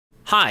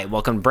Hi,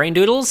 welcome to Brain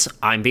Doodles.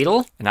 I'm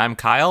Beetle. And I'm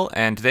Kyle,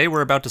 and today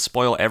we're about to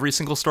spoil every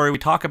single story we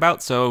talk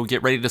about, so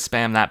get ready to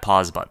spam that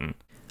pause button.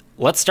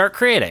 Let's start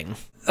creating.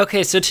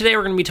 Okay, so today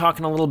we're going to be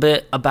talking a little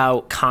bit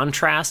about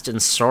contrast in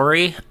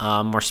story,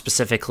 more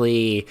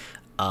specifically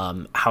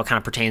how it kind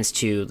of pertains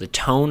to the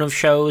tone of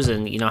shows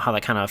and, how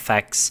that kind of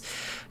affects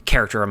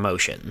character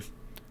emotion.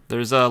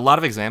 There's a lot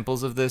of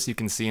examples of this you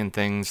can see in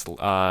things,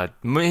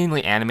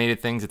 mainly animated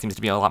things. It seems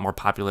to be a lot more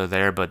popular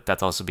there, but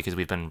that's also because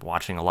we've been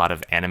watching a lot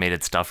of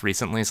animated stuff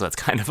recently, so that's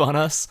kind of on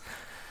us.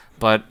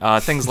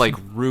 But things like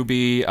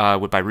Ruby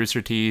by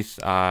Rooster Teeth,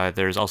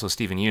 there's also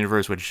Steven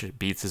Universe, which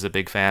Beats is a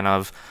big fan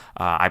of.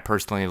 I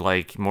personally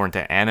like more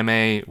into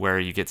anime, where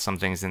you get some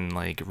things in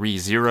like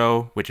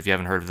ReZero, which if you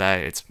haven't heard of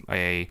that, it's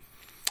a...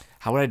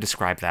 How would I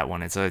describe that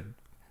one? It's a...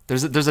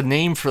 There's a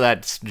name for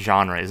that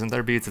genre, isn't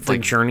there, Beats? It's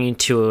like Journey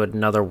to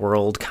Another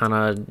World kind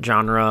of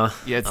genre.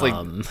 Yeah, it's like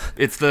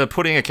it's the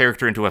putting a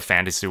character into a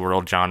fantasy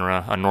world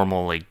genre, a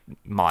normal like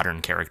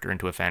modern character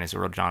into a fantasy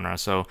world genre.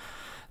 So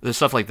there's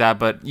stuff like that,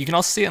 but you can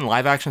also see it in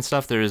live action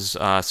stuff. There's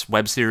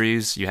web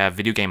series. You have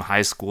Video Game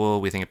High School.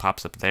 We think it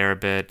pops up there a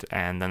bit,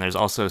 and then there's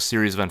also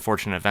Series of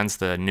Unfortunate Events,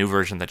 the new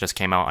version that just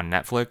came out on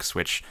Netflix,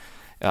 which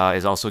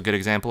is also a good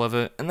example of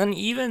it. And then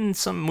even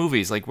some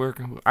movies, like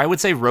I would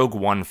say Rogue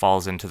One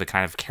falls into the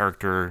kind of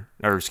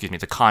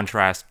the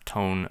contrast,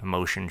 tone,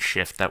 emotion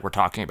shift that we're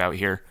talking about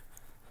here.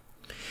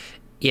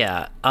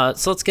 Yeah,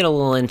 so let's get a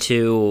little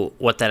into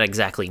what that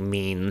exactly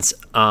means.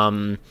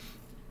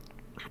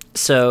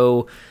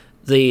 So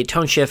the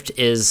tone shift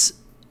is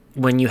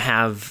when you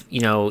have,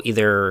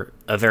 either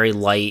a very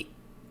light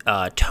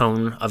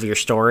tone of your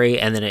story,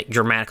 and then it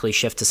dramatically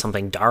shifts to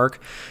something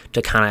dark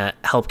to kind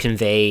of help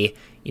convey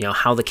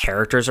how the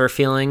characters are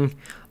feeling.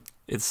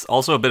 It's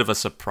also a bit of a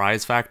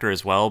surprise factor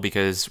as well,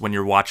 because when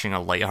you're watching a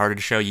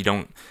lighthearted show,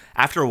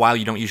 after a while,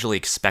 you don't usually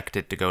expect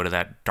it to go to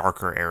that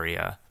darker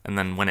area. And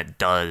then when it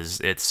does,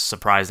 it's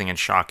surprising and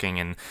shocking,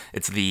 and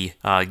it's the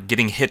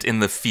getting hit in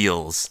the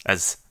feels,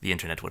 as the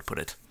internet would put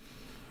it.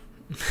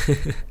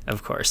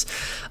 Of course.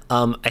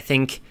 I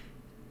think,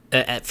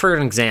 for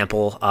an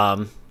example,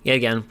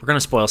 again, we're going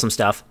to spoil some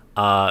stuff.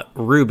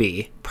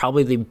 Ruby,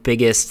 probably the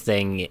biggest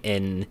thing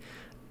in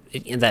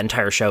that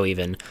entire show,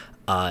 even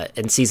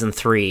in season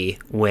 3,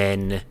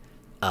 when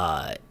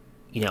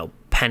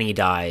Penny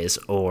dies,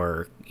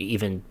 or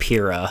even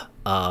Pyrrha,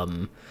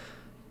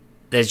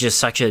 there's just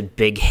such a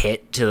big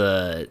hit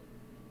to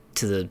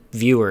the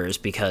viewers,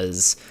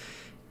 because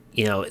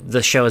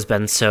the show has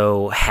been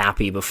so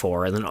happy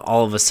before, and then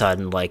all of a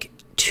sudden, like,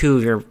 2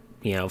 of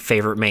your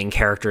favorite main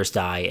characters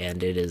die,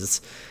 and it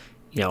is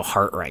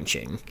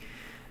heart-wrenching.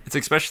 It's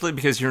especially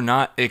because you're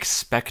not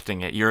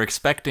expecting it. You're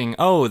expecting,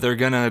 oh, they're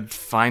going to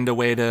find a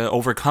way to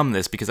overcome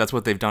this because that's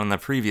what they've done in the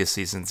previous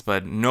seasons.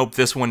 But nope,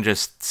 this one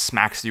just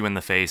smacks you in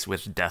the face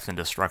with death and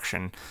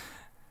destruction.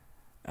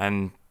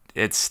 And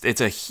it's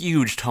a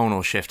huge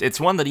tonal shift. It's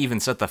one that even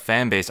set the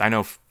fan base. I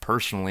know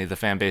personally the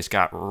fan base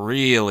got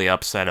really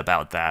upset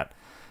about that,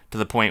 to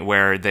the point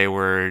where they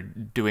were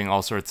doing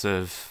all sorts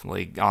of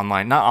like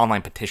not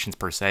online petitions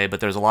per se,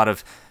 but there's a lot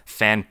of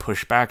fan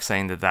pushback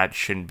saying that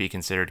shouldn't be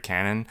considered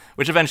canon,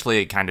 which eventually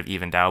it kind of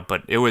evened out,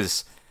 but it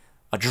was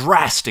a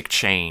drastic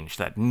change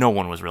that no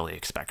one was really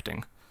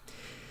expecting.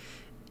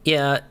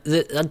 Yeah,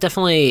 that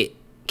definitely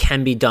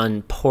can be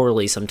done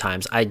poorly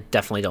sometimes. I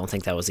definitely don't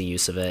think that was the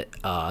use of it.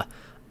 I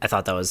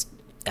thought that was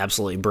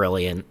absolutely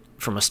brilliant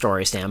from a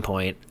story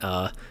standpoint,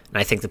 and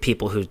I think the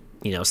people who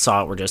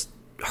saw it were just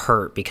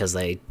hurt because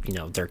they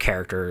their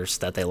characters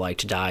that they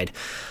liked died,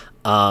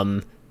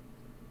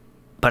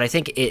 but I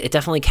think it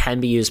definitely can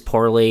be used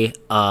poorly.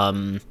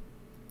 Like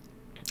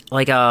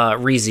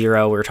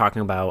ReZero we were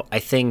talking about, I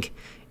think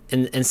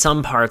in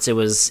some parts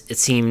it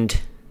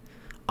seemed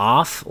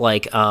off,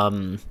 like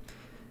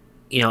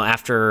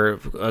after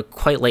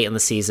quite late in the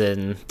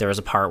season there was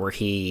a part where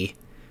he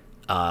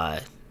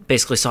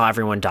basically saw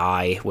everyone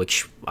die,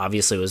 which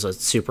obviously was a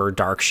super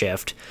dark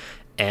shift,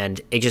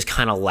 and it just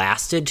kind of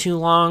lasted too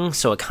long,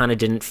 so it kind of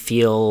didn't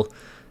feel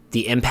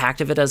the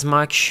impact of it as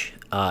much.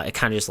 It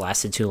kind of just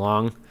lasted too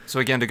long. So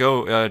again, to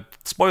go,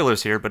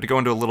 spoilers here, but to go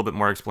into a little bit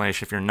more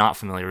explanation if you're not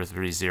familiar with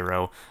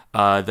ReZero,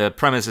 the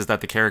premise is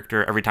that the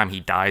character, every time he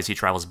dies, he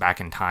travels back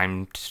in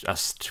time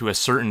to a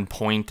certain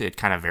point. It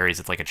kind of varies.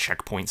 It's like a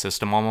checkpoint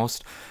system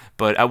almost.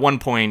 But at one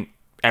point,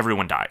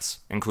 everyone dies,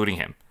 including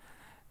him.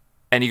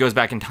 And he goes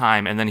back in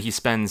time, and then he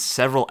spends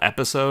several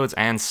episodes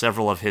and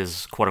several of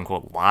his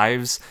quote-unquote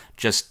lives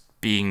just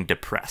being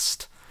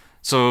depressed.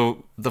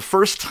 So the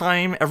first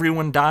time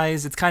everyone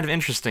dies, it's kind of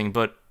interesting,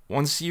 but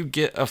once you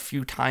get a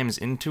few times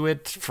into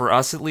it, for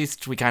us at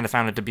least, we kind of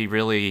found it to be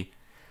really,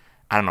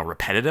 I don't know,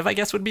 repetitive, I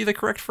guess would be the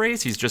correct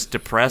phrase. He's just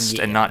depressed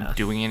and not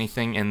doing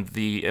anything, and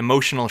the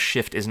emotional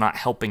shift is not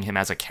helping him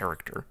as a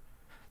character.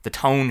 The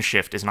tone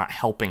shift is not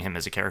helping him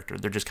as a character.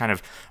 They're just kind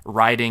of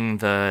riding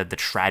the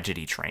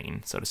tragedy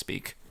train, so to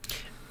speak.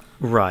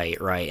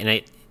 Right. And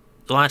a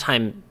lot of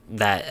time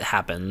that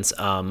happens,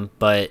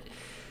 but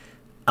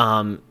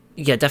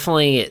yeah,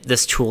 definitely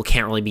this tool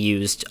can't really be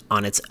used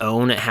on its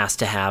own. It has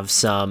to have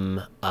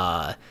some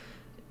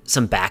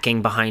some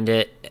backing behind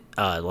it,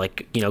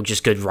 like, you know,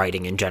 just good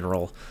writing in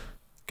general.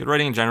 Good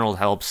writing in general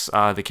helps.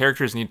 The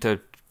characters need to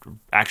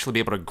actually be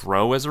able to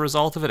grow as a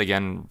result of it.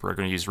 Again, we're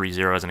going to use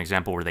ReZero as an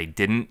example where they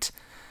didn't,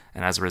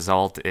 and as a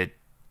result, it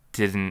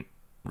didn't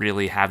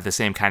really have the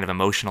same kind of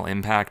emotional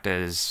impact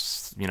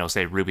as, you know,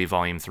 say Ruby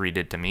Volume 3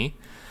 did to me.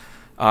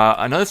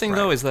 Another thing,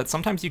 though, is that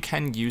sometimes you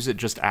can use it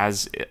just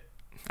as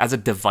a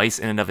device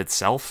in and of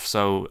itself.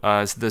 So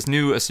there's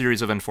a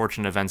series of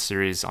Unfortunate Events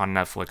series on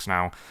Netflix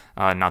now,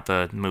 not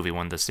the movie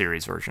one, the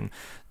series version.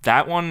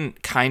 That one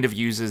kind of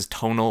uses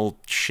tonal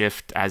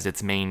shift as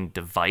its main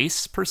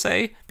device, per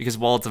se, because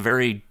while it's a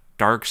very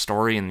dark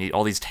story and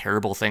all these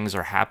terrible things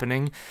are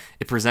happening,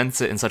 it presents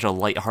it in such a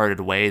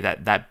lighthearted way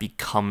that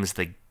becomes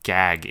the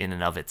gag in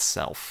and of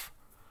itself.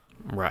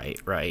 Right,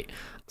 right.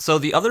 So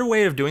the other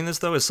way of doing this,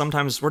 though, is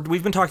sometimes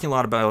we've been talking a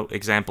lot about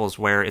examples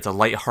where it's a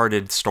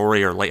lighthearted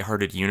story or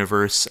lighthearted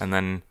universe, and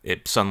then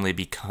it suddenly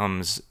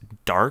becomes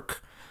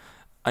dark.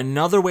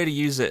 Another way to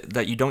use it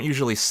that you don't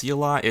usually see a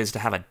lot is to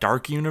have a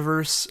dark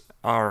universe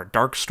or a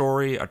dark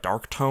story, a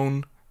dark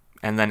tone,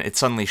 and then it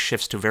suddenly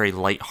shifts to very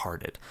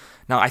lighthearted.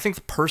 Now, I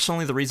think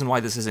personally the reason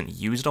why this isn't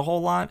used a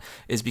whole lot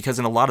is because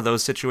in a lot of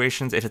those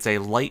situations, if it's a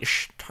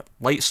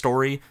light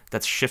story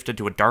that's shifted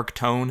to a dark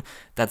tone,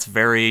 that's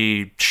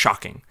very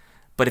shocking.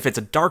 But if it's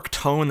a dark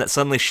tone that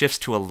suddenly shifts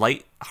to a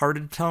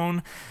light-hearted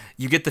tone,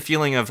 you get the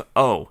feeling of,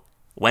 oh,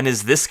 when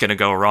is this going to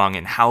go wrong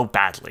and how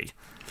badly?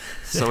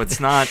 So it's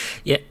not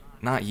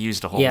not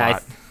used a whole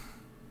lot.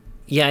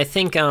 I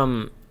think,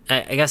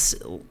 I guess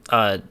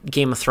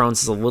Game of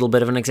Thrones is a little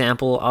bit of an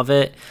example of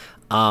it.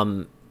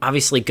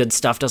 Obviously, good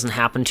stuff doesn't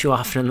happen too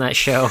often in that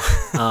show.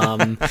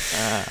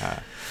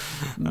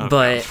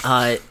 But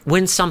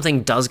when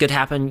something does good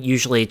happen,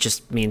 usually it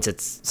just means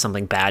it's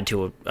something bad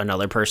to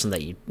another person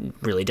that you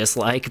really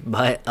dislike.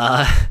 But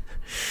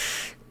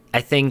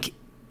I think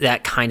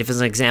that kind of is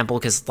an example,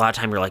 because a lot of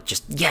time you're like,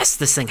 just yes,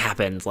 this thing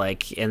happened,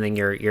 like, and then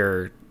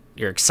you're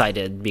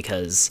excited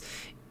because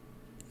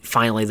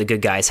finally the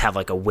good guys have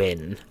like a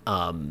win.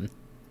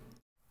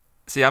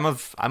 See, I'm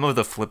of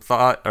the flip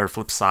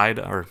side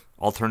or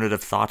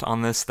alternative thought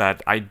on this,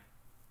 that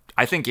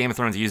I think Game of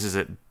Thrones uses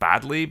it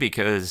badly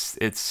because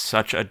it's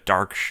such a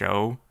dark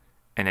show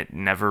and it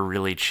never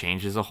really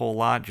changes a whole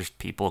lot, just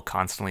people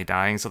constantly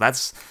dying. So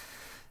that's,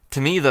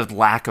 to me, the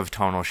lack of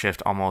tonal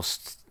shift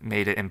almost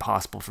made it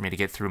impossible for me to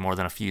get through more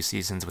than a few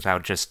seasons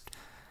without just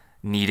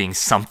needing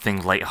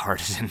something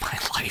lighthearted in my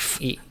life.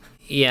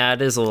 Yeah,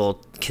 it is a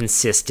little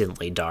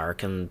consistently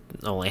dark and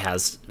only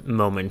has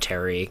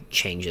momentary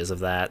changes of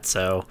that.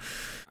 So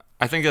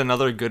I think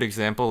another good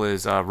example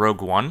is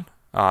Rogue One.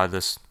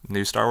 This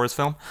new Star Wars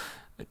film.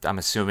 I'm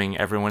assuming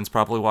everyone's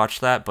probably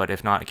watched that, but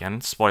if not,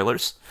 again,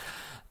 spoilers.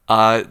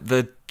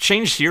 The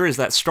change here is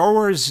that Star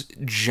Wars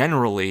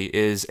generally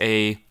is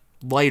a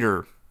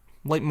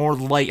more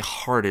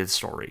light-hearted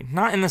story.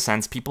 Not in the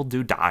sense people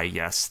do die,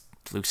 yes.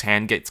 Luke's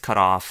hand gets cut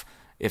off.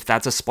 If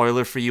that's a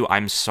spoiler for you,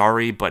 I'm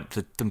sorry, but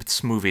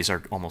the movies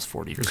are almost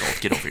 40 years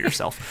old. Get over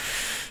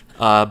yourself.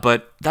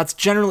 But that's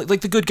generally,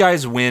 like, the good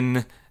guys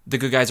win. The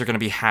good guys are going to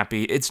be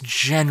happy. It's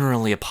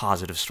generally a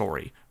positive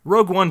story.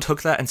 Rogue One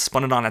took that and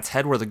spun it on its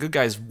head, where the good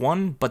guys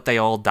won, but they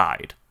all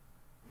died.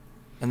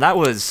 And that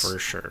was... For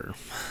sure.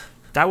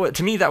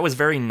 To me, that was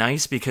very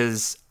nice,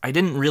 because I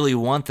didn't really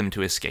want them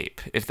to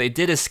escape. If they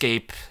did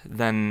escape,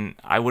 then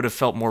I would have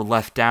felt more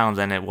left down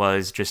than it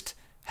was just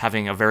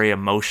having a very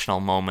emotional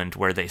moment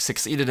where they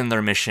succeeded in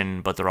their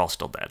mission, but they're all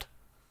still dead.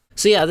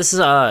 So yeah, this is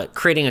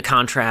creating a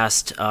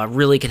contrast,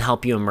 really can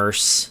help you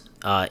immerse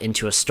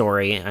into a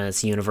story and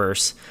its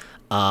universe,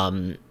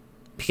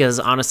 because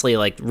honestly,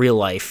 like, real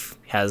life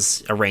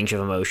has a range of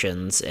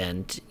emotions,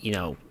 and, you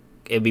know,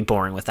 it'd be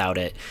boring without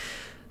it.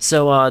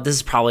 So this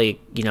is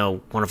probably, you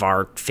know, one of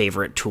our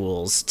favorite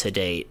tools to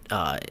date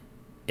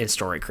in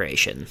story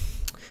creation.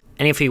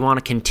 And if you want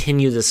to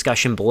continue the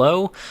discussion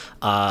below,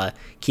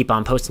 keep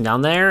on posting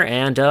down there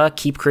and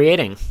keep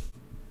creating.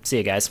 See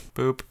you guys.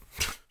 Boop.